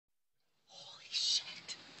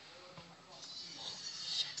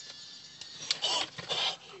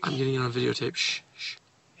I'm getting it on videotape. Shh, shh.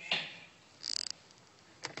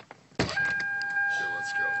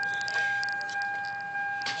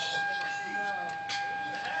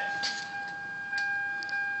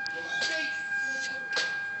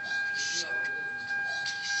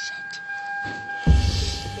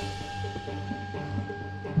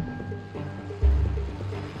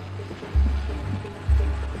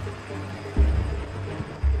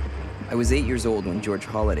 I was 8 years old when George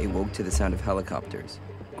Holliday woke to the sound of helicopters,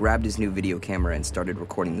 grabbed his new video camera, and started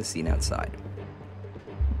recording the scene outside.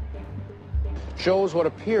 Shows what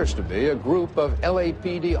appears to be a group of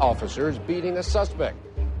LAPD officers beating a suspect.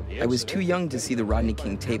 I was too young to see the Rodney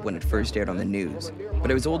King tape when it first aired on the news,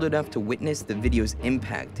 but I was old enough to witness the video's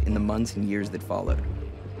impact in the months and years that followed.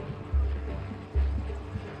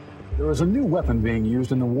 There is a new weapon being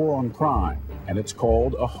used in the war on crime, and it's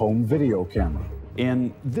called a home video camera.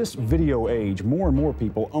 In this video age, more and more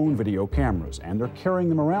people own video cameras, and they're carrying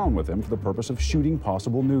them around with them for the purpose of shooting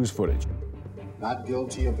possible news footage. Not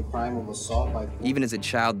guilty of the crime of assault by... Even as a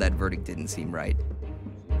child, that verdict didn't seem right.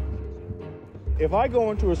 If I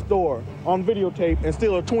go into a store on videotape and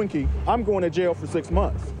steal a Twinkie, I'm going to jail for 6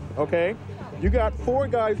 months, okay? You got 4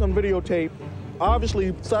 guys on videotape,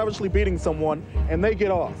 obviously savagely beating someone, and they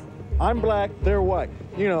get off. I'm black, they're white.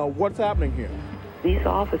 You know, what's happening here? These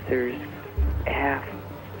officers have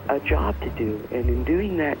a job to do, and in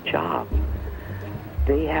doing that job,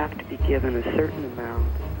 they have to be given a certain amount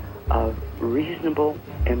of reasonable,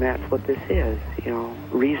 and that's what this is, you know,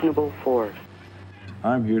 reasonable force.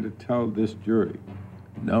 I'm here to tell this jury,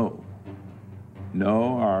 no,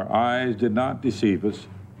 our eyes did not deceive us.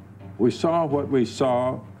 We saw what we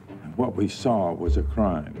saw, and what we saw was a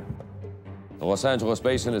crime. The Los Angeles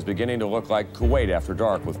basin is beginning to look like Kuwait after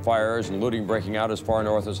dark, with fires and looting breaking out as far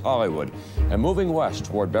north as Hollywood and moving west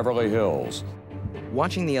toward Beverly Hills.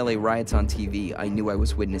 Watching the LA riots on TV, I knew I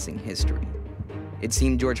was witnessing history. It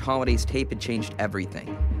seemed George Holliday's tape had changed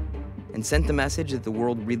everything and sent the message that the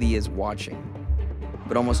world really is watching.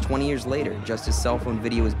 But almost 20 years later, just as cell phone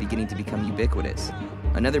video is beginning to become ubiquitous,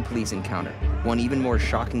 another police encounter, one even more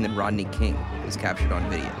shocking than Rodney King, was captured on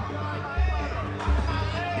video.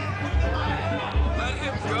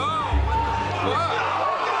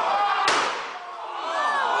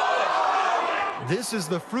 This is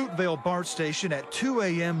the Fruitvale BART station at 2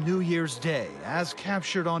 a.m. New Year's Day, as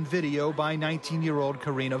captured on video by 19-year-old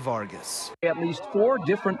Karina Vargas. At least 4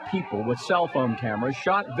 different people with cell phone cameras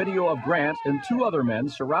shot video of Grant and 2 other men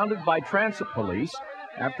surrounded by transit police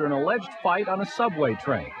after an alleged fight on a subway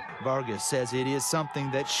train. Vargas says it is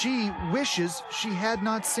something that she wishes she had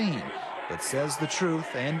not seen, but says the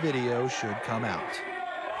truth and video should come out.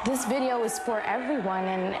 This video is for everyone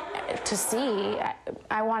and to see.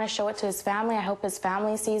 I want to show it to his family. I hope his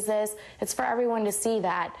family sees this. It's for everyone to see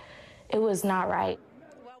that it was not right.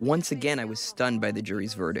 Once again, I was stunned by the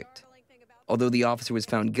jury's verdict. Although the officer was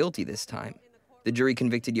found guilty this time, the jury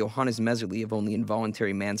convicted Johannes Messerly of only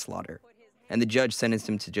involuntary manslaughter, and the judge sentenced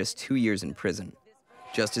him to just 2 years in prison.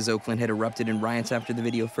 Just as Oakland had erupted in riots after the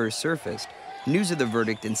video first surfaced, news of the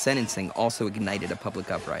verdict and sentencing also ignited a public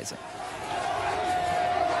uprising.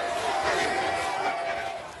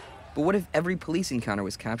 But what if every police encounter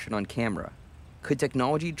was captured on camera? Could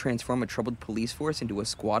technology transform a troubled police force into a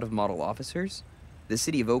squad of model officers? The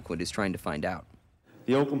city of Oakland is trying to find out.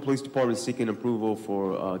 The Oakland Police Department is seeking approval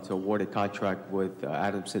to award a contract with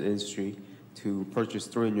Adamson Industry to purchase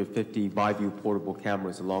 350 BuyView portable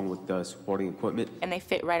cameras along with the supporting equipment. And they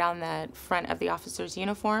fit right on the front of the officer's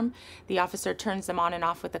uniform. The officer turns them on and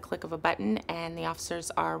off with the click of a button, and the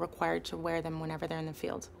officers are required to wear them whenever they're in the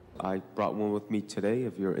field. I brought one with me today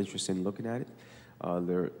if you're interested in looking at it.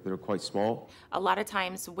 They're quite small. A lot of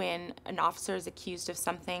times when an officer is accused of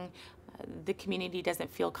something, the community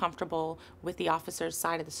doesn't feel comfortable with the officer's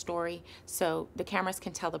side of the story, so the cameras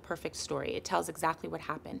can tell the perfect story. It tells exactly what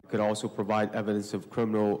happened. It could also provide evidence of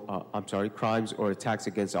crimes or attacks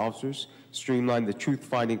against officers, streamline the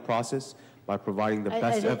truth-finding process by providing the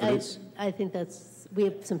best evidence. I think we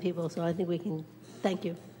have some people, so I think we can, thank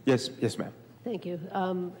you. Yes, ma'am. Thank you.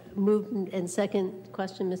 Moved and second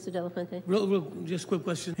question, Mr. De La Fuente. Real, just quick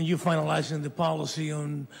question. And you finalizing the policy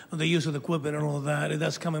on the use of the equipment and all of that, and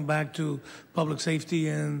that's coming back to public safety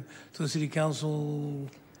and to the city council?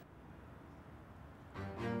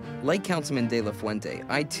 Like Councilman De La Fuente,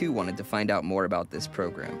 I too wanted to find out more about this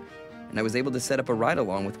program, and I was able to set up a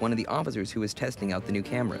ride-along with one of the officers who was testing out the new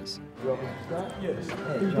cameras. Scott? Yes.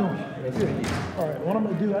 How you doing? Good. All right, what I'm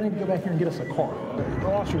going to do, I need to go back here and get us a car.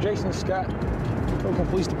 Officer Jason Scott, Oakland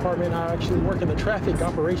Police Department. I actually work in the traffic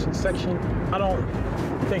operations section. I don't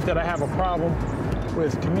think that I have a problem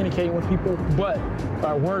with communicating with people, but if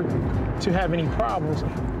I were to have any problems,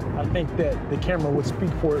 I think that the camera would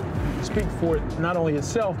speak for it, not only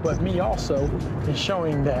itself, but me also, in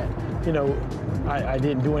showing that, you know, I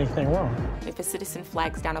didn't do anything wrong. If a citizen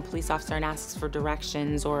flags down a police officer and asks for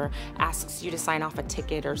directions or asks you to sign off a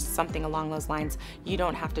ticket or something along those lines, you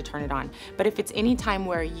don't have to turn it on. But if it's any time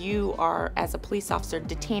where you are, as a police officer,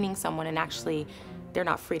 detaining someone and actually they're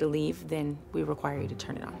not free to leave, then we require you to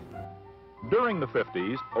turn it on. During the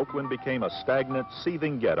 50s, Oakland became a stagnant,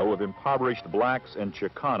 seething ghetto of impoverished blacks and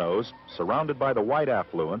Chicanos surrounded by the white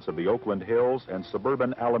affluence of the Oakland Hills and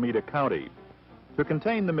suburban Alameda County. To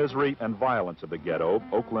contain the misery and violence of the ghetto,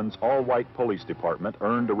 Oakland's all-white police department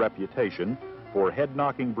earned a reputation for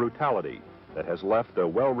head-knocking brutality that has left a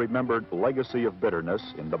well-remembered legacy of bitterness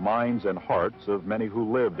in the minds and hearts of many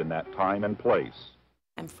who lived in that time and place.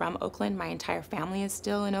 I'm from Oakland. My entire family is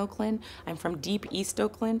still in Oakland. I'm from deep East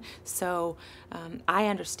Oakland, so I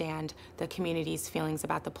understand the community's feelings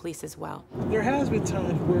about the police as well. There has been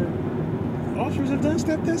times where officers have done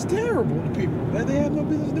stuff that's terrible to people, that they have no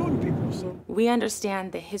business doing to people. So we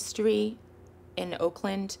understand the history in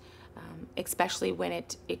Oakland, especially when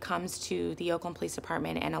it comes to the Oakland Police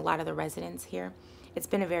Department and a lot of the residents here. It's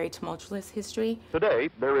been a very tumultuous history. Today,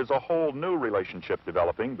 there is a whole new relationship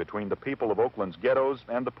developing between the people of Oakland's ghettos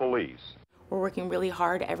and the police. We're working really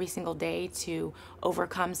hard every single day to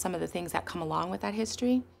overcome some of the things that come along with that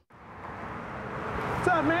history. What's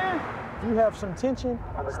up, man? If you have some tension,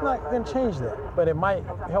 it's not going to change that, but it might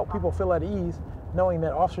help people feel at ease knowing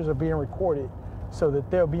that officers are being recorded so that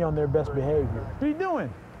they'll be on their best behavior. What are you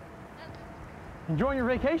doing? Enjoying your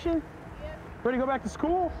vacation? Ready to go back to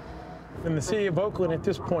school? In the city of Oakland at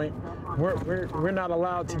this point, we're not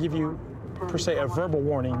allowed to give you, per se, a verbal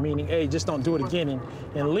warning, meaning, hey, just don't do it again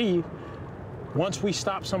and leave. Once we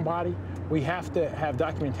stop somebody, we have to have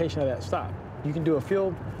documentation of that stop. You can do a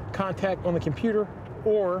field contact on the computer,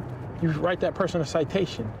 or you write that person a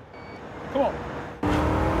citation. Come on.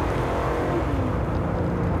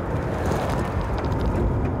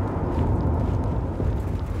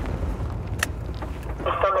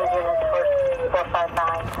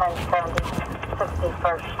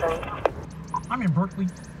 I'm in Berkeley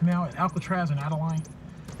now at Alcatraz and Adeline.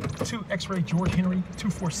 2 X-ray George Henry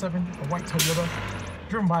 247, a white Toyota,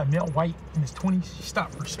 driven by a male white in his 20s. He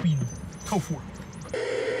stopped for speeding. Go for it.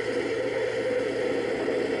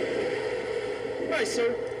 Hi,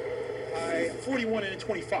 sir. 41 and a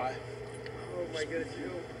 25. Oh my goodness,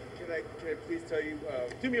 can I please tell you?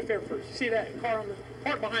 Do me a favor first. You see that car on the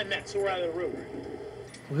park behind that, so we're out of the road.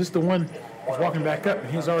 Well, this is the one who's walking back up, and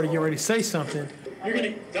he's already getting ready to say something. You're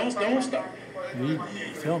gonna don't stop. You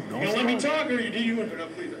gonna let me talk, or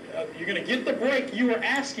you're gonna get the break you were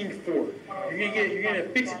asking for. You're gonna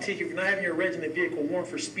fix it to you for not having your reg in the vehicle warned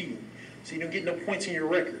for speeding, so you don't get no points in your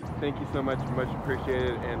record. Thank you so much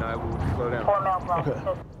appreciated, and I will slow down. Okay.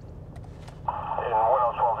 What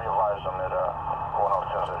else will be advised on that going off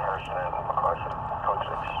to Harrison and McCarthy, code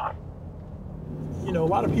 6? You know, a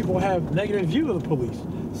lot of people have negative view of the police.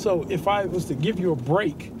 So if I was to give you a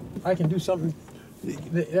break, I can do something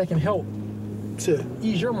that can help to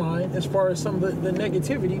ease your mind as far as some of the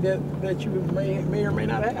negativity that you may or may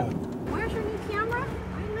not have. Where's your new camera?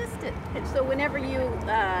 I missed it. So whenever you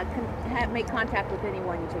make contact with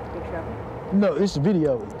anyone, you take a picture of it? No, this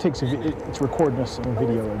video it's recording us on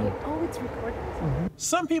video. Oh, it's recording. Mm-hmm.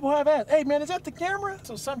 Some people have asked, hey man, is that the camera?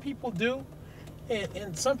 So some people do.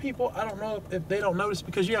 And some people, I don't know if they don't notice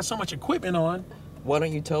because you have so much equipment on. Why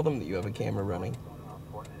don't you tell them that you have a camera running?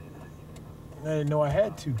 I didn't know I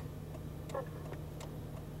had to.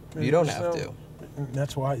 You don't have to.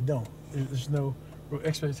 That's why I don't. There's no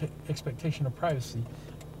expectation of privacy,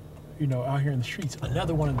 you know, out here in the streets.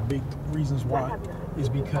 Another one of the big reasons why is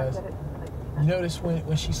because you notice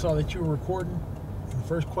when she saw that you were recording, the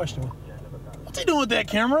first question was, what's he doing with that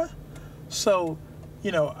camera? So,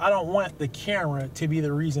 you know, I don't want the camera to be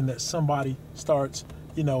the reason that somebody starts,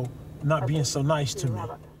 you know, not being so nice to me.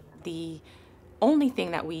 The only thing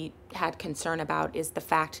that we had concern about is the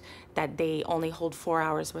fact that they only hold 4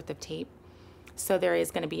 hours worth of tape. So there is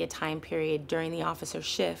going to be a time period during the officer's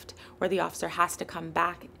shift where the officer has to come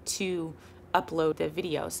back to upload the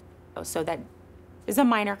videos. So that is a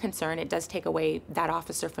minor concern. It does take away that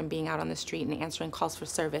officer from being out on the street and answering calls for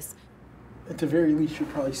service. At the very least, you'll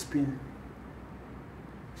probably spend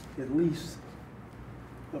at least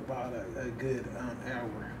about a good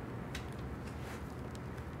hour.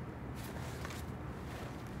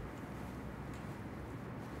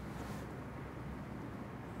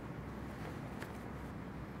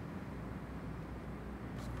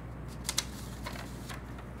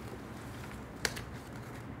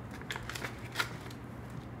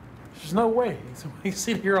 There's no way somebody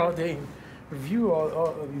sit here all day and review all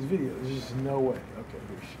of these videos. There's just no way. Okay,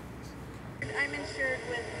 here she is. I'm insured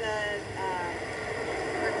with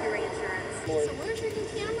Mercury Insurance. So where's your new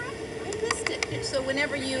camera? I missed it. So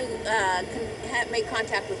whenever you make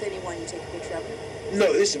contact with anyone, you take a picture of it?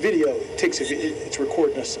 No, this video it's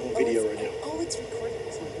recording us on video right now. Oh, it's recording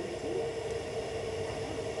us on video.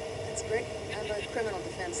 That's great. I'm a criminal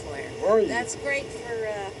defense lawyer. Are you? That's great for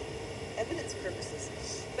evidence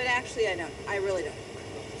purposes. But actually, I really don't.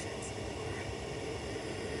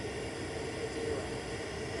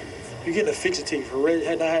 You're getting a fix-it ticket for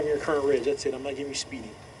not having your current reg. That's it. I'm not giving you speeding.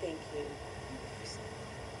 Thank you.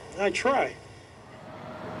 I try.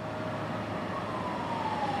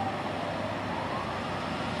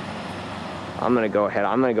 I'm gonna go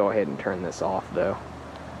ahead and turn this off, though.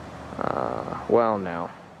 Well, no.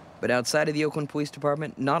 But outside of the Oakland Police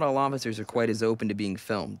Department, not all officers are quite as open to being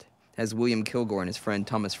filmed, as William Kilgore and his friend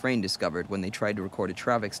Thomas Frayne discovered when they tried to record a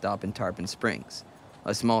traffic stop in Tarpon Springs,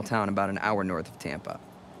 a small town about an hour north of Tampa.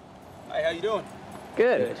 Hi, how you doing?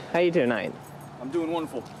 Good. How you doing tonight? I'm doing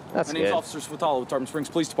wonderful. That's My name's good. Officer Swatala with Tarpon Springs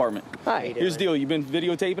Police Department. Hi. Here's the deal. You've been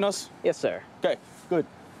videotaping us? Yes, sir. Okay, good.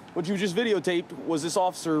 What you just videotaped was this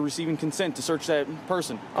officer receiving consent to search that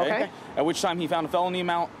person. Okay. At which time he found a felony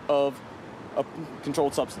amount of a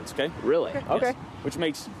controlled substance, okay? Really? Okay. Yes. Which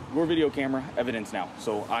makes your video camera evidence now.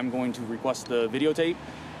 So I'm going to request the videotape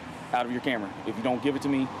out of your camera. If you don't give it to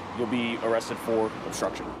me, you'll be arrested for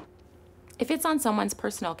obstruction. If it's on someone's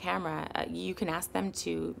personal camera, you can ask them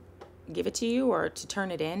to give it to you or to turn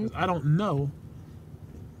it in. I don't know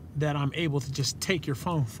that I'm able to just take your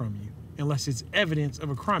phone from you unless it's evidence of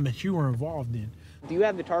a crime that you were involved in. Do you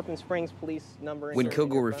have the Tarpon Springs police number? When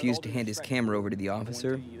Kilgore refused to hand his camera over to the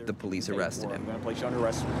officer, the police arrested him. I'm going to place you under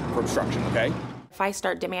arrest for obstruction, okay? If I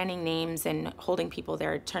start demanding names and holding people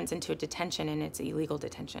there, it turns into a detention, and it's illegal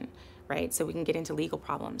detention, right? So we can get into legal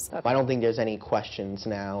problems. I don't think there's any questions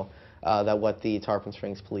now that what the Tarpon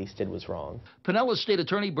Springs police did was wrong. Pinellas State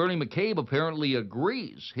Attorney Bernie McCabe apparently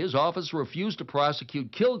agrees. His office refused to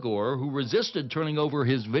prosecute Kilgore, who resisted turning over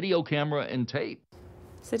his video camera and tape.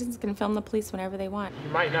 Citizens can film the police whenever they want.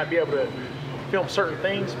 You might not be able to film certain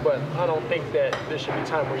things, but I don't think that there should be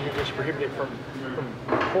time where you're just prohibited from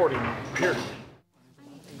recording, period.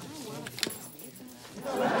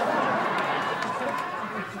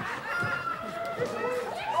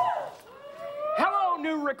 Hello,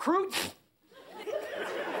 new recruits.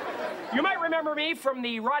 You might remember me from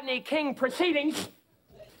the Rodney King proceedings.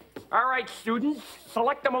 All right, students,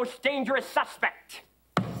 select the most dangerous suspect.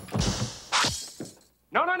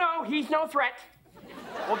 No, no, no, he's no threat.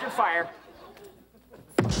 Hold your fire.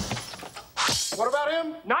 What about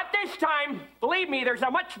him? Not this time. Believe me, there's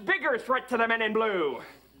a much bigger threat to the men in blue.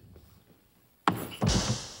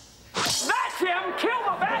 That's him! Kill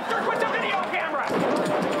the bastard with the video camera!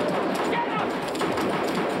 Get him!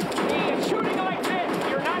 He is shooting like this.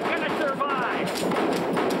 You're not gonna survive.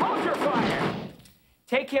 Hold your fire.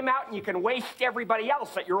 Take him out and you can waste everybody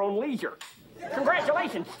else at your own leisure.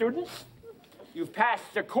 Congratulations, students. You've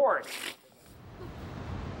passed the course.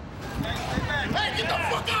 Hey, get the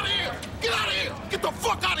fuck out of here! Get out of here! Get the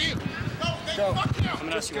fuck out of here! Go. I'm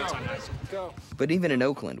gonna ask you one time, guys. Go. But even in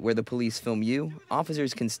Oakland, where the police film you,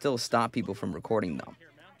 officers can still stop people from recording them.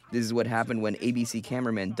 This is what happened when ABC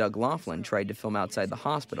cameraman Doug Laughlin tried to film outside the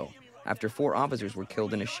hospital after 4 officers were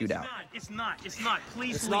killed in a shootout. It's not.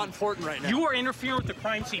 Please It's leave. not important right now. You are interfering with the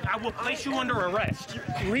crime scene. I will place you under arrest.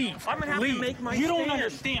 Leave. I'm gonna have to make my stand. You don't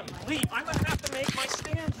understand. Leave. I'm gonna have to make my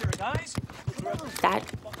stand here, guys. That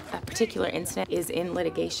particular incident is in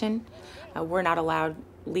litigation. We're not allowed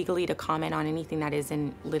legally to comment on anything that is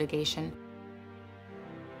in litigation.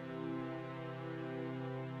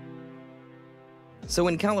 So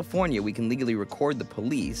in California, we can legally record the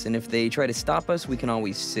police, and if they try to stop us, we can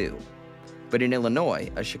always sue. But in Illinois,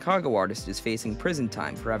 a Chicago artist is facing prison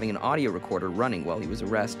time for having an audio recorder running while he was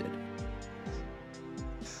arrested.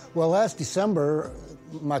 Well, last December,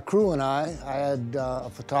 my crew and I had a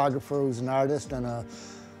photographer who's an artist and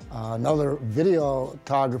another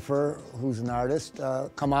videographer who's an artist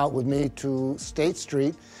come out with me to State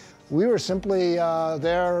Street. We were simply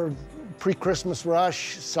there pre-Christmas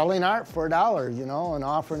rush selling art for $1, you know, and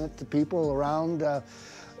offering it to people around.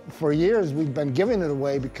 For years, we've been giving it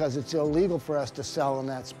away because it's illegal for us to sell in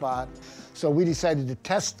that spot. So we decided to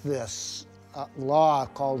test this law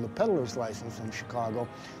called the peddler's license in Chicago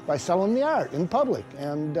by selling the art in public,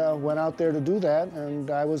 and went out there to do that,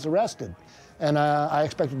 and I was arrested. And I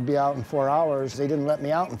expected to be out in 4 hours. They didn't let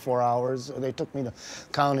me out in 4 hours. They took me to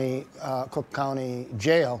Cook County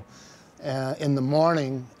Jail in the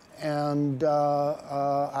morning, and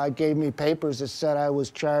I gave me papers that said I was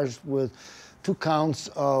charged with 2 counts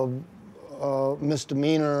of a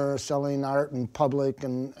misdemeanor, selling art in public,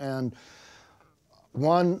 and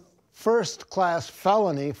one first-class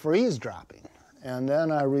felony for eavesdropping. And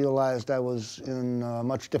then I realized I was in a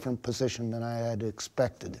much different position than I had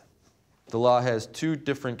expected. The law has two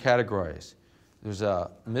different categories. There's a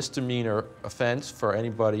misdemeanor offense for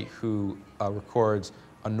anybody who records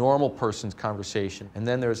a normal person's conversation. And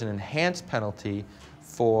then there's an enhanced penalty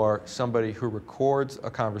for somebody who records a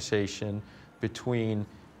conversation between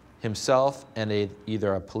himself and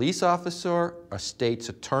either a police officer, a state's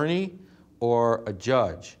attorney, or a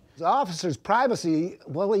judge. The officer's privacy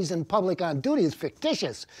while he's in public on duty is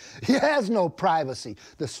fictitious. He has no privacy.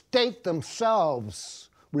 The state themselves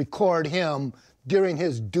record him during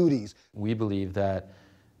his duties. We believe that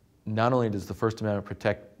not only does the First Amendment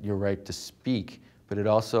protect your right to speak, but it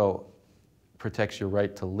also protects your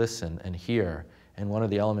right to listen and hear. And one of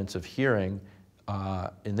the elements of hearing,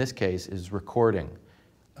 in this case, is recording.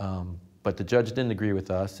 But the judge didn't agree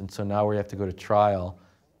with us, and so now we have to go to trial.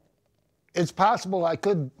 It's possible I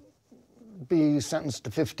could be sentenced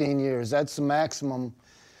to 15 years. That's the maximum.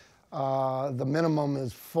 The minimum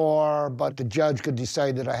is 4, but the judge could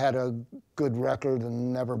decide that I had a good record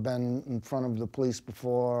and never been in front of the police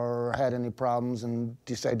before or had any problems and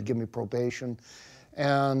decide to give me probation.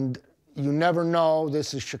 And you never know.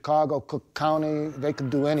 This is Chicago, Cook County. They could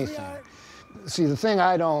do anything. See, the thing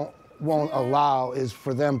I won't allow is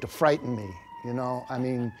for them to frighten me, you know? I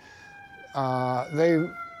mean,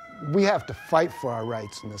 we have to fight for our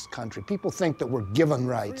rights in this country. People think that we're given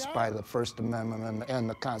rights by the First Amendment and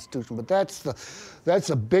the Constitution, but that's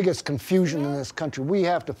the biggest confusion in this country. We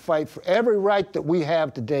have to fight for every right that we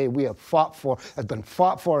have today. We have fought for, has been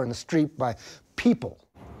fought for in the street by people.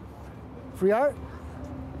 Free art?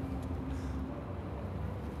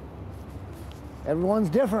 Everyone's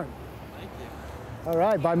different. Thank you. All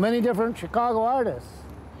right, by many different Chicago artists.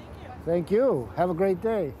 Thank you. Have a great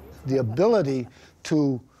day. The ability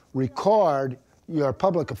to record your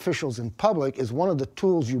public officials in public is one of the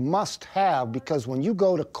tools you must have, because when you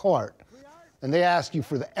go to court and they ask you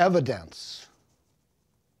for the evidence,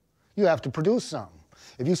 you have to produce some.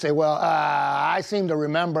 If you say, well, I seem to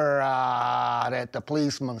remember that the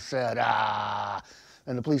policeman said,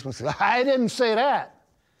 and the policeman said, I didn't say that,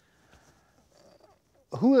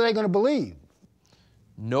 who are they going to believe?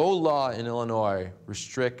 No law in Illinois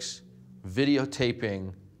restricts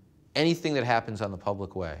videotaping anything that happens on the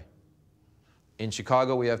public way. In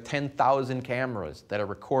Chicago, we have 10,000 cameras that are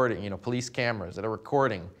recording, police cameras that are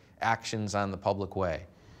recording actions on the public way.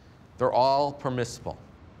 They're all permissible.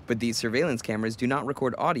 But these surveillance cameras do not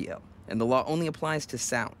record audio, and the law only applies to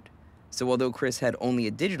sound. So although Chris had only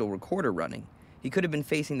a digital recorder running, he could have been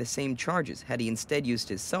facing the same charges had he instead used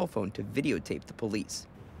his cell phone to videotape the police.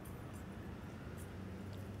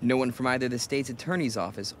 No one from either the state's attorney's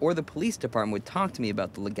office or the police department would talk to me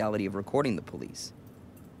about the legality of recording the police.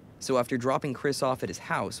 So after dropping Chris off at his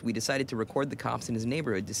house, we decided to record the cops in his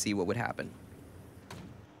neighborhood to see what would happen.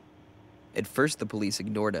 At first, the police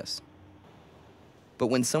ignored us. But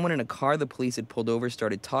when someone in a car the police had pulled over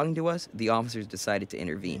started talking to us, the officers decided to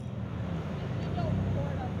intervene.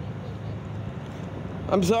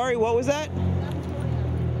 I'm sorry, what was that?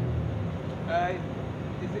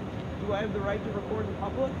 Do I have the right to record in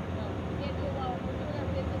public?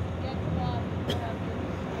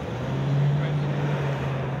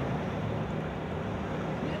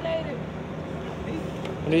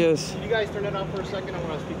 Yes. Can you guys turn that off for a second? I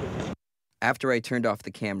want to speak with you. After I turned off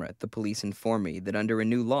the camera, the police informed me that under a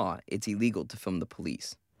new law, it's illegal to film the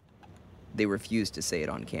police. They refused to say it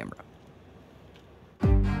on camera.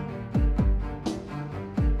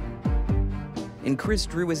 And Chris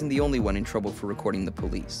Drew isn't the only one in trouble for recording the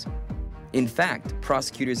police. In fact,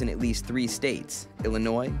 prosecutors in at least 3 states,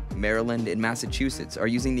 Illinois, Maryland, and Massachusetts, are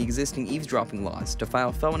using the existing eavesdropping laws to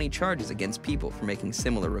file felony charges against people for making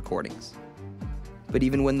similar recordings. But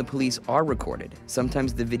even when the police are recorded,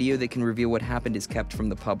 sometimes the video that can reveal what happened is kept from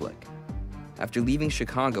the public. After leaving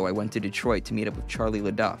Chicago, I went to Detroit to meet up with Charlie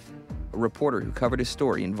LaDuff, a reporter who covered a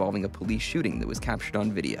story involving a police shooting that was captured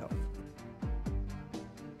on video.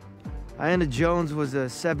 Aiyana Jones was a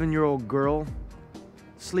 7-year-old girl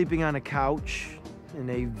sleeping on a couch in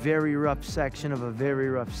a very rough section of a very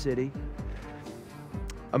rough city.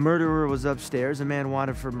 A murderer was upstairs, a man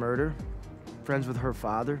wanted for murder, friends with her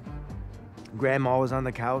father. Grandma was on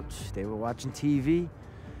the couch, they were watching TV,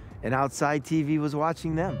 and outside TV was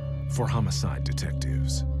watching them. For homicide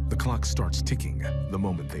detectives, the clock starts ticking the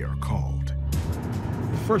moment they are called.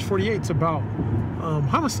 The first 48's about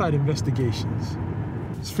homicide investigations.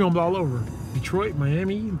 It's filmed all over. Detroit,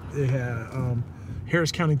 Miami, they had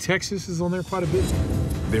Harris County, Texas is on there quite a bit.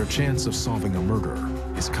 Their chance of solving a murder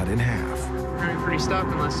is cut in half. We're going to be pretty stuck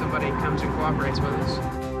unless somebody comes and cooperates with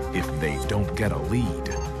us. If they don't get a lead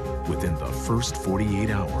within the first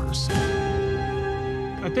 48 hours.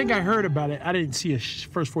 I think I heard about it. I didn't see a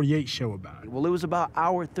First 48 show about it. Well, it was about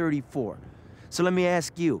hour 34. So let me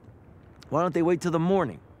ask you, why don't they wait till the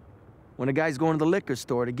morning when a guy's going to the liquor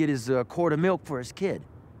store to get his quart of milk for his kid?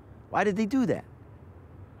 Why did they do that?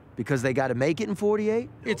 Because they got to make it in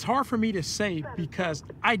 48? It's hard for me to say because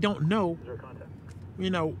I don't know,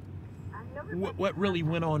 what really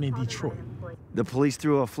went on in Detroit. The police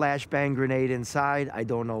threw a flashbang grenade inside. I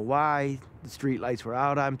don't know why. The street lights were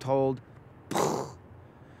out, I'm told.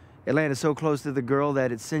 It landed so close to the girl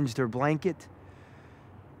that it singed her blanket.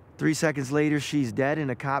 3 seconds later, she's dead, and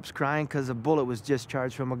the cops crying because a bullet was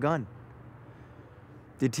discharged from a gun.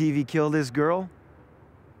 Did TV kill this girl?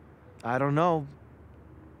 I don't know.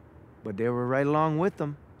 But they were right along with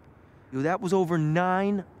them. That was over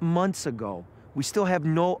 9 months ago. We still have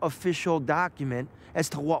no official document as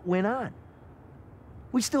to what went on.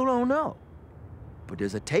 We still don't know. But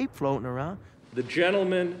there's a tape floating around. The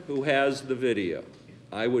gentleman who has the video,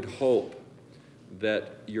 I would hope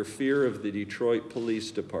that your fear of the Detroit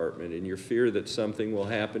Police Department and your fear that something will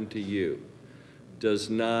happen to you does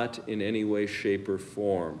not in any way, shape, or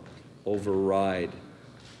form override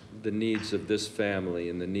the needs of this family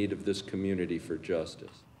and the need of this community for justice.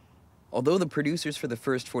 Although the producers for the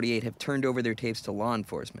First 48 have turned over their tapes to law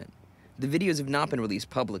enforcement, the videos have not been released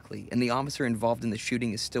publicly, and the officer involved in the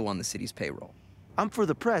shooting is still on the city's payroll. I'm for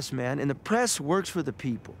the press, man, and the press works for the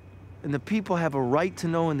people. And the people have a right to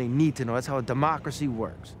know and they need to know. That's how a democracy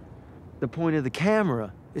works. The point of the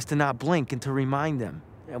camera is to not blink and to remind them.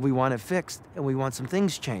 And we want it fixed, and we want some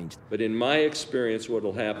things changed. But in my experience, what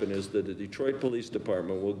will happen is that the Detroit Police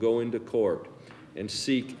Department will go into court and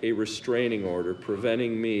seek a restraining order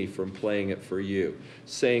preventing me from playing it for you,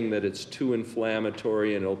 saying that it's too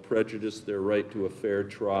inflammatory and it'll prejudice their right to a fair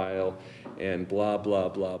trial and blah, blah,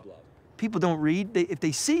 blah, blah. People don't read. If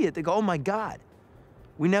they see it, they go, oh my God.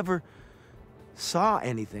 We never saw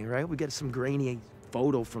anything, right? We get some grainy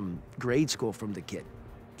photo from grade school from the kid.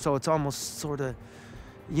 So it's almost sort of,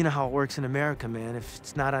 you know how it works in America, man. If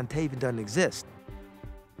it's not on tape, it doesn't exist.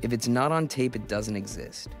 If it's not on tape, it doesn't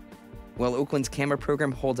exist. While Oakland's camera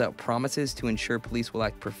program holds out promises to ensure police will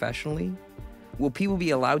act professionally, will people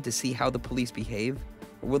be allowed to see how the police behave,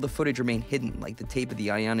 or will the footage remain hidden like the tape of the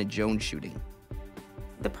Aiyana Jones shooting?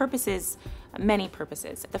 The purpose is many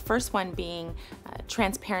purposes. The first one being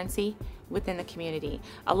transparency within the community.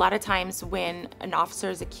 A lot of times when an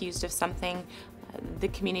officer is accused of something, the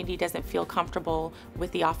community doesn't feel comfortable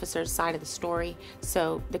with the officer's side of the story,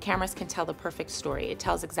 so the cameras can tell the perfect story. It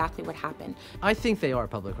tells exactly what happened. I think they are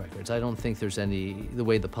public records. I don't think there's any, the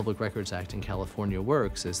way the Public Records Act in California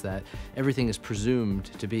works is that everything is presumed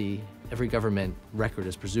to be, every government record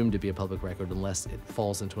is presumed to be a public record unless it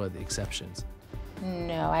falls into one of the exceptions.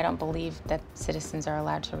 No, I don't believe that citizens are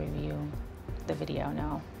allowed to review the video,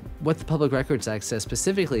 no. What the Public Records Act says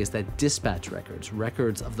specifically is that dispatch records,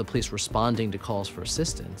 records of the police responding to calls for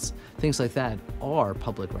assistance, things like that are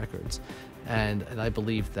public records. And I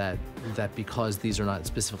believe that because these are not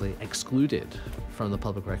specifically excluded from the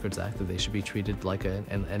Public Records Act, that they should be treated like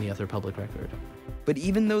any other public record. But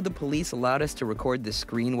even though the police allowed us to record the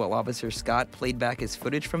screen while Officer Scott played back his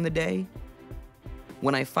footage from the day,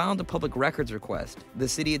 when I filed a public records request, the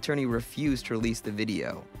city attorney refused to release the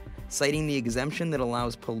video, citing the exemption that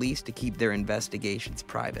allows police to keep their investigations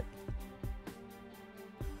private.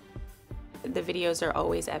 The videos are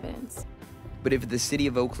always evidence. But if the city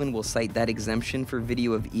of Oakland will cite that exemption for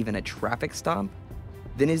video of even a traffic stop,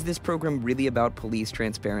 then is this program really about police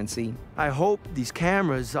transparency? I hope these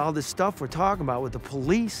cameras, all this stuff we're talking about with the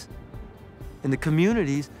police and the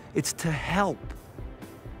communities, it's to help.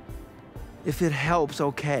 If it helps,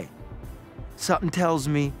 okay. Something tells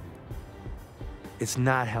me it's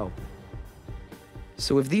not helping.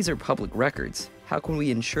 So if these are public records, how can we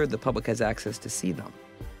ensure the public has access to see them?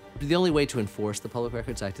 The only way to enforce the Public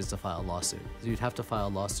Records Act is to file a lawsuit. You'd have to file a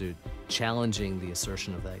lawsuit challenging the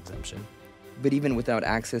assertion of that exemption. But even without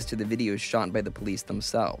access to the videos shot by the police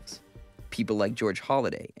themselves, people like George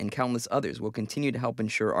Holliday and countless others will continue to help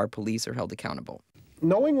ensure our police are held accountable.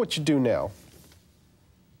 Knowing what you do now,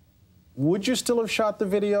 would you still have shot the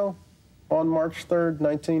video on March 3rd,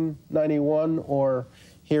 1991, or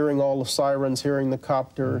hearing all the sirens, hearing the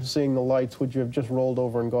copter, seeing the lights, would you have just rolled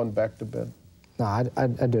over and gone back to bed? No,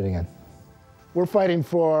 I'd do it again. We're fighting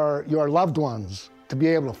for your loved ones to be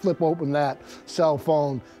able to flip open that cell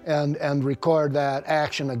phone and record that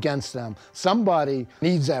action against them. Somebody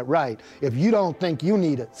needs that right. If you don't think you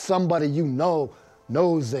need it, somebody you know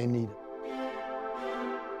knows they need it.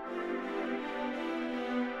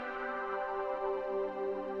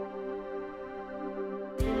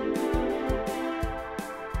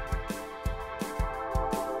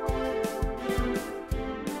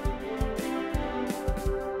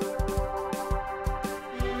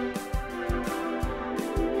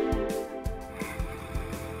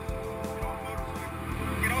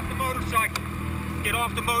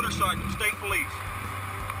 off the motorcycle, state police.